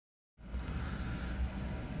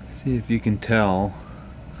See if you can tell.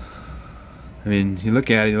 I mean, you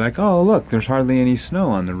look at it, you're like, oh look, there's hardly any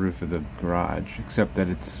snow on the roof of the garage, except that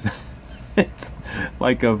it's it's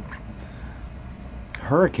like a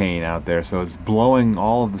hurricane out there, so it's blowing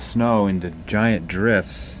all of the snow into giant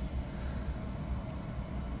drifts.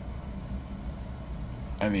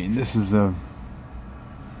 I mean, this is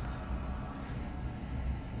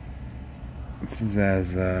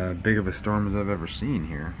as big of a storm as I've ever seen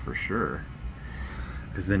here, for sure.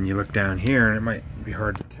 Because then you look down here, and it might be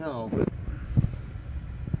hard to tell, but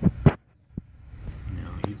you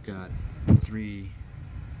know, he's got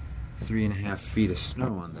 3.5 feet of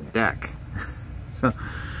snow on the deck. So,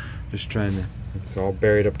 just trying to. It's all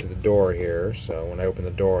buried up to the door here. So when I open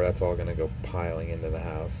the door, that's all going to go piling into the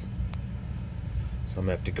house. So I'm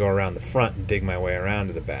going to have to go around the front and dig my way around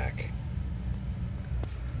to the back.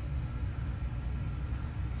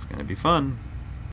 It's going to be fun.